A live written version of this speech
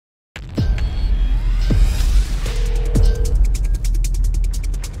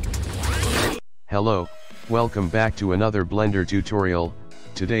Hello, welcome back to another Blender tutorial.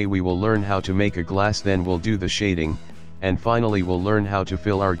 Today we will learn how to make a glass, then we'll do the shading, and finally we'll learn how to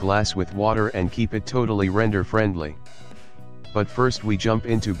fill our glass with water and keep it totally render friendly. But first we jump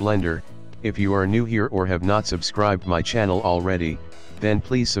into Blender. If you are new here or have not subscribed my channel already, then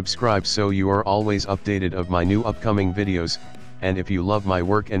please subscribe so you are always updated of my new upcoming videos, and if you love my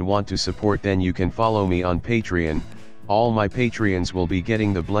work and want to support, then you can follow me on Patreon. All my Patreons will be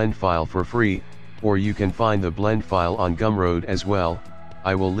getting the blend file for free, or you can find the blend file on Gumroad as well.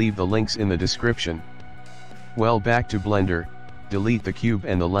 I will leave the links in the description. Well, back to Blender. Delete the cube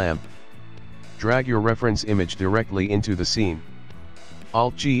and the lamp. Drag your reference image directly into the scene.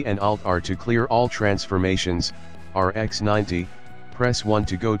 Alt-G and Alt-R to clear all transformations, RX90, press 1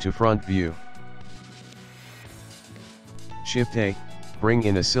 to go to front view. Shift-A, bring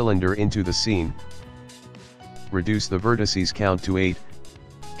in a cylinder into the scene. Reduce the vertices count to 8,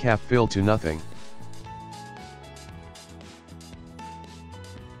 cap fill to nothing.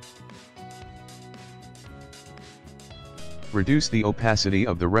 Reduce the opacity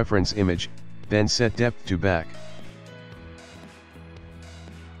of the reference image, then set depth to back.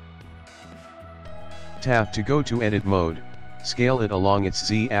 Tap to go to edit mode, scale it along its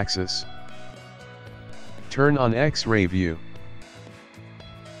Z-axis. Turn on X-ray view.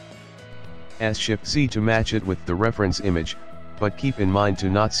 Shift-Z to match it with the reference image, but keep in mind to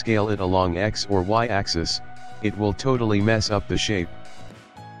not scale it along X or Y axis, it will totally mess up the shape.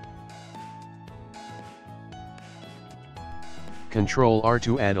 Ctrl-R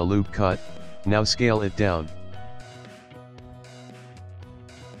to add a loop cut, now scale it down.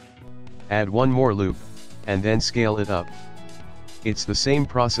 Add one more loop, and then scale it up. It's the same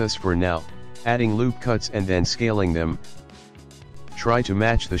process for now, adding loop cuts and then scaling them. Try to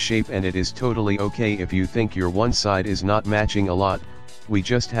match the shape and it is totally okay if you think your one side is not matching a lot. We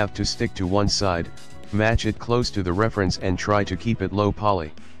just have to stick to one side, match it close to the reference and try to keep it low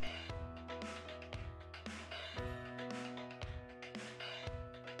poly.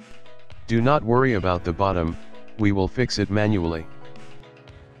 Do not worry about the bottom, we will fix it manually.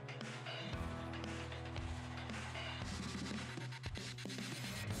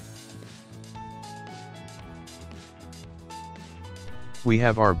 We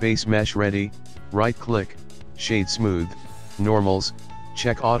have our base mesh ready. Right click, shade smooth, normals,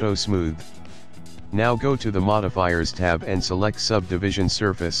 check auto smooth. Now go to the modifiers tab and select subdivision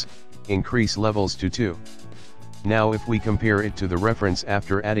surface, increase levels to 2. Now if we compare it to the reference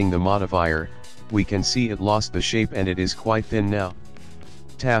after adding the modifier, we can see it lost the shape and it is quite thin now.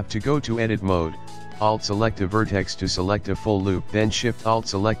 Tap to go to edit mode, Alt select a vertex to select a full loop, then Shift Alt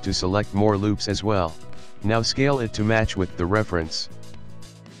select to select more loops as well. Now scale it to match with the reference.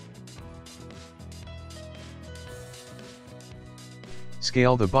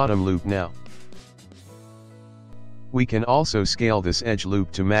 Scale the bottom loop now. We can also scale this edge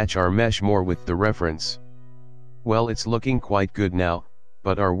loop to match our mesh more with the reference. Well, it's looking quite good now,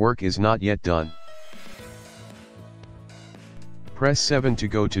 but our work is not yet done. Press 7 to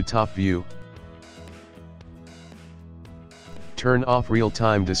go to top view. Turn off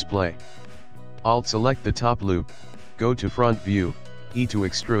real-time display. Alt select the top loop, go to front view, E to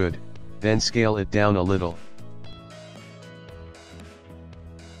extrude, then scale it down a little.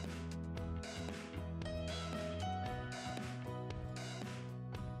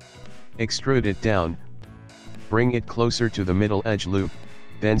 Extrude it down. Bring it closer to the middle edge loop,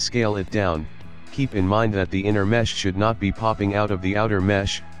 then scale it down. Keep in mind that the inner mesh should not be popping out of the outer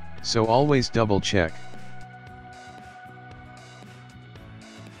mesh, so always double check.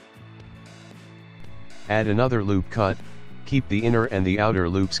 Add another loop cut, keep the inner and the outer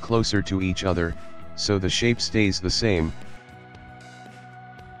loops closer to each other, so the shape stays the same.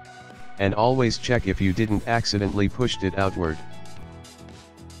 And always check if you didn't accidentally pushed it outward.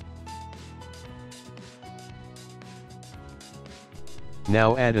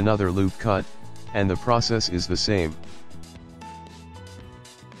 Now add another loop cut, and the process is the same.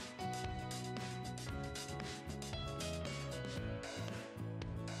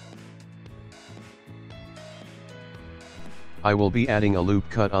 I will be adding a loop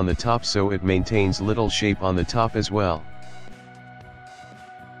cut on the top so it maintains little shape on the top as well.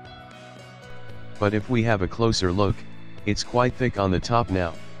 But if we have a closer look, it's quite thick on the top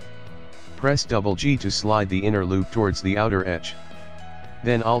now. Press double G to slide the inner loop towards the outer edge.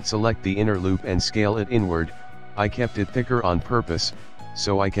 Then Alt select the inner loop and scale it inward. I kept it thicker on purpose,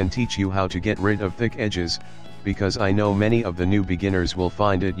 so I can teach you how to get rid of thick edges, because I know many of the new beginners will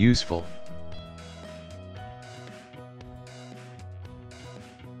find it useful.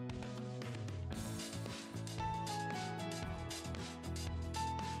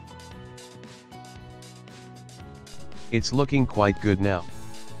 It's looking quite good now.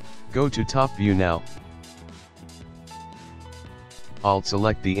 Go to top view now. Alt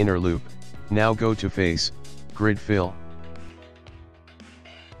select the inner loop, now go to face, grid fill.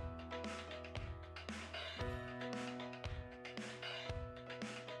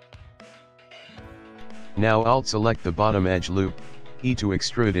 Now Alt select the bottom edge loop, E to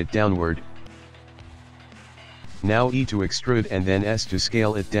extrude it downward. Now E to extrude and then S to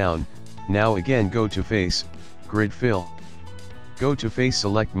scale it down. Now again go to face, grid fill. Go to face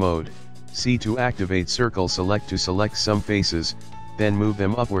select mode, C to activate circle select to select some faces, then move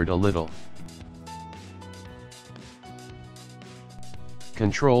them upward a little.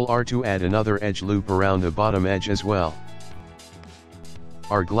 Ctrl R to add another edge loop around the bottom edge as well.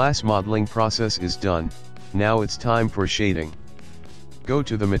 Our glass modeling process is done, now it's time for shading. Go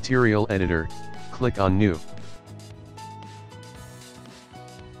to the material editor, click on new.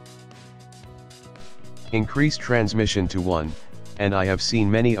 Increase transmission to 1, and I have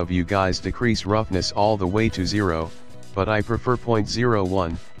seen many of you guys decrease roughness all the way to 0, but I prefer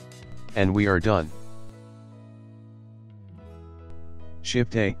 0.01, and we are done.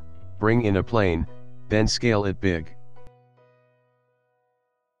 Shift A, bring in a plane, then scale it big.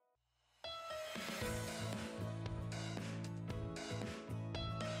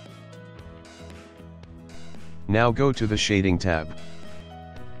 Now go to the Shading tab.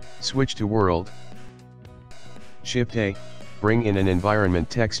 Switch to World. Shift A, bring in an environment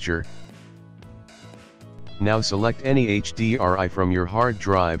texture. Now select any HDRI from your hard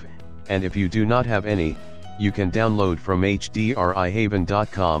drive, and if you do not have any, you can download from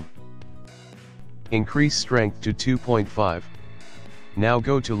hdrihaven.com. Increase strength to 2.5. Now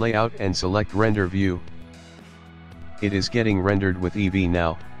go to Layout and select Render View. It is getting rendered with EV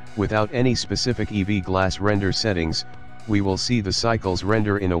now. Without any specific EV glass render settings, we will see the cycles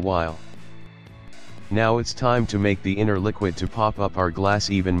render in a while. Now it's time to make the inner liquid to pop up our glass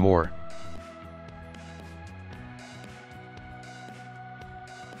even more.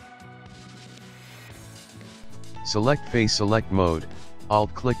 Select Face Select Mode,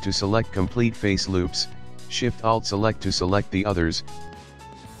 Alt click to select complete face loops, Shift Alt select to select the others,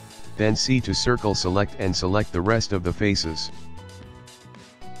 then C to circle select and select the rest of the faces.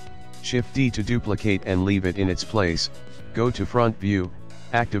 Shift D to duplicate and leave it in its place, go to front view,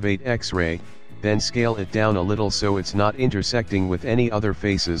 activate X-ray, then scale it down a little so it's not intersecting with any other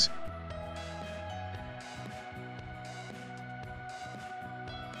faces.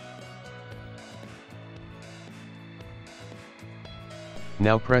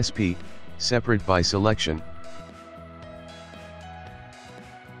 Now press P, separate by selection.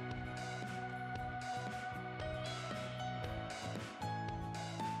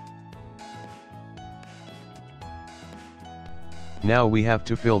 Now we have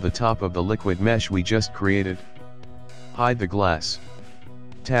to fill the top of the liquid mesh we just created. Hide the glass.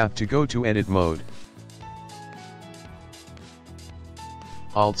 Tap to go to edit mode.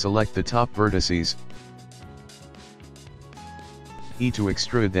 Alt select the top vertices. E to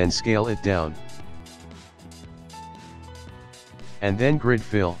extrude then scale it down. And then grid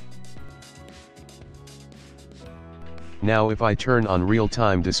fill. Now if I turn on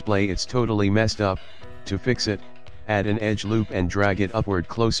real-time display it's totally messed up. To fix it, add an edge loop and drag it upward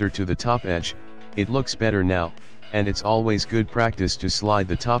closer to the top edge. It looks better now, and it's always good practice to slide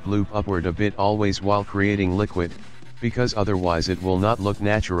the top loop upward a bit always while creating liquid, because otherwise it will not look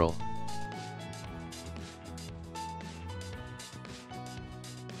natural.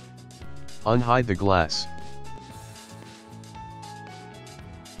 Unhide the glass.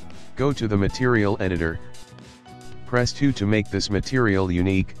 Go to the material editor. Press 2 to make this material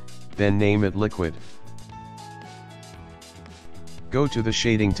unique, then name it liquid. Go to the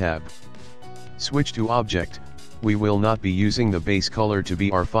Shading tab. Switch to Object. We will not be using the base color to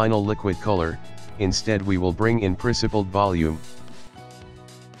be our final liquid color, instead we will bring in principled volume.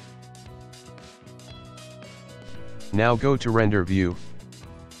 Now go to Render View.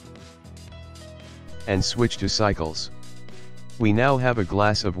 And switch to Cycles. We now have a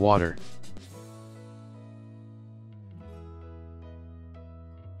glass of water.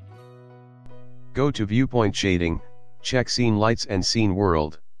 Go to Viewpoint Shading. Check Scene Lights and Scene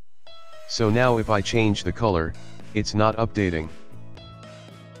World. So now if I change the color, it's not updating.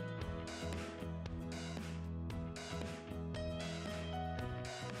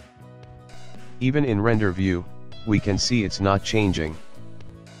 Even in render view, we can see it's not changing.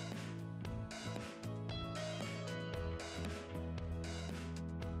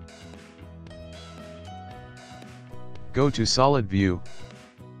 Go to Solid View.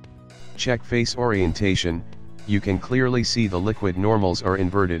 Check Face Orientation. You can clearly see the liquid normals are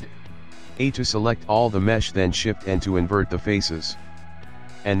inverted. A to select all the mesh, then Shift N to invert the faces.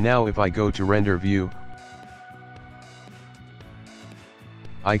 And now if I go to render view,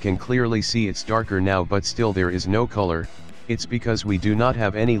 I can clearly see it's darker now, but still there is no color. It's because we do not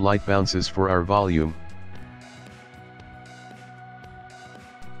have any light bounces for our volume.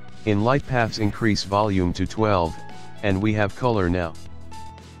 In light paths, increase volume to 12, and we have color now.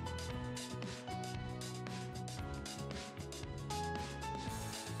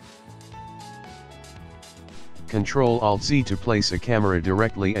 Ctrl-Alt-Z to place a camera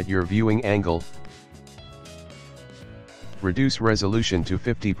directly at your viewing angle. Reduce resolution to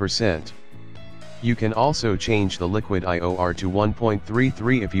 50%. You can also change the liquid IOR to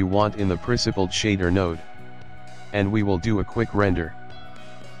 1.33 if you want in the principled shader node. And we will do a quick render.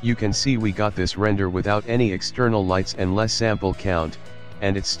 You can see we got this render without any external lights and less sample count,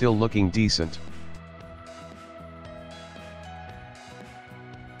 and it's still looking decent.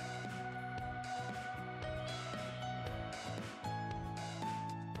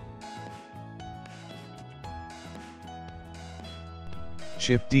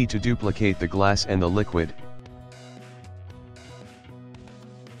 Shift D to duplicate the glass and the liquid.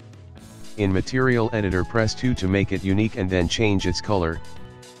 In Material Editor, press 2 to make it unique and then change its color.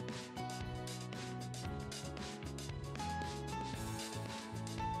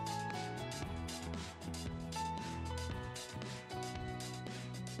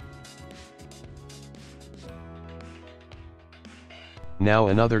 Now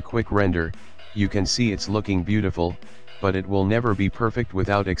another quick render. You can see it's looking beautiful, but it will never be perfect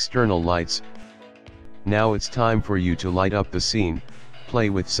without external lights. Now it's time for you to light up the scene. Play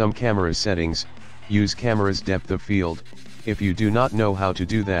with some camera settings, use camera's depth of field. If you do not know how to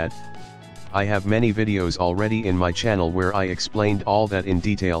do that, I have many videos already in my channel where I explained all that in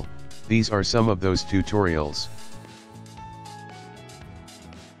detail. These are some of those tutorials.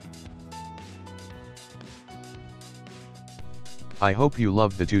 I hope you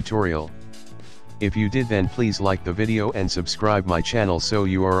loved the tutorial. If you did, then please like the video and subscribe my channel so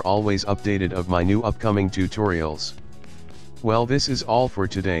you are always updated of my new upcoming tutorials. Well, this is all for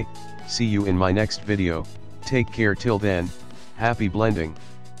today. See you in my next video. Take care till then. Happy blending.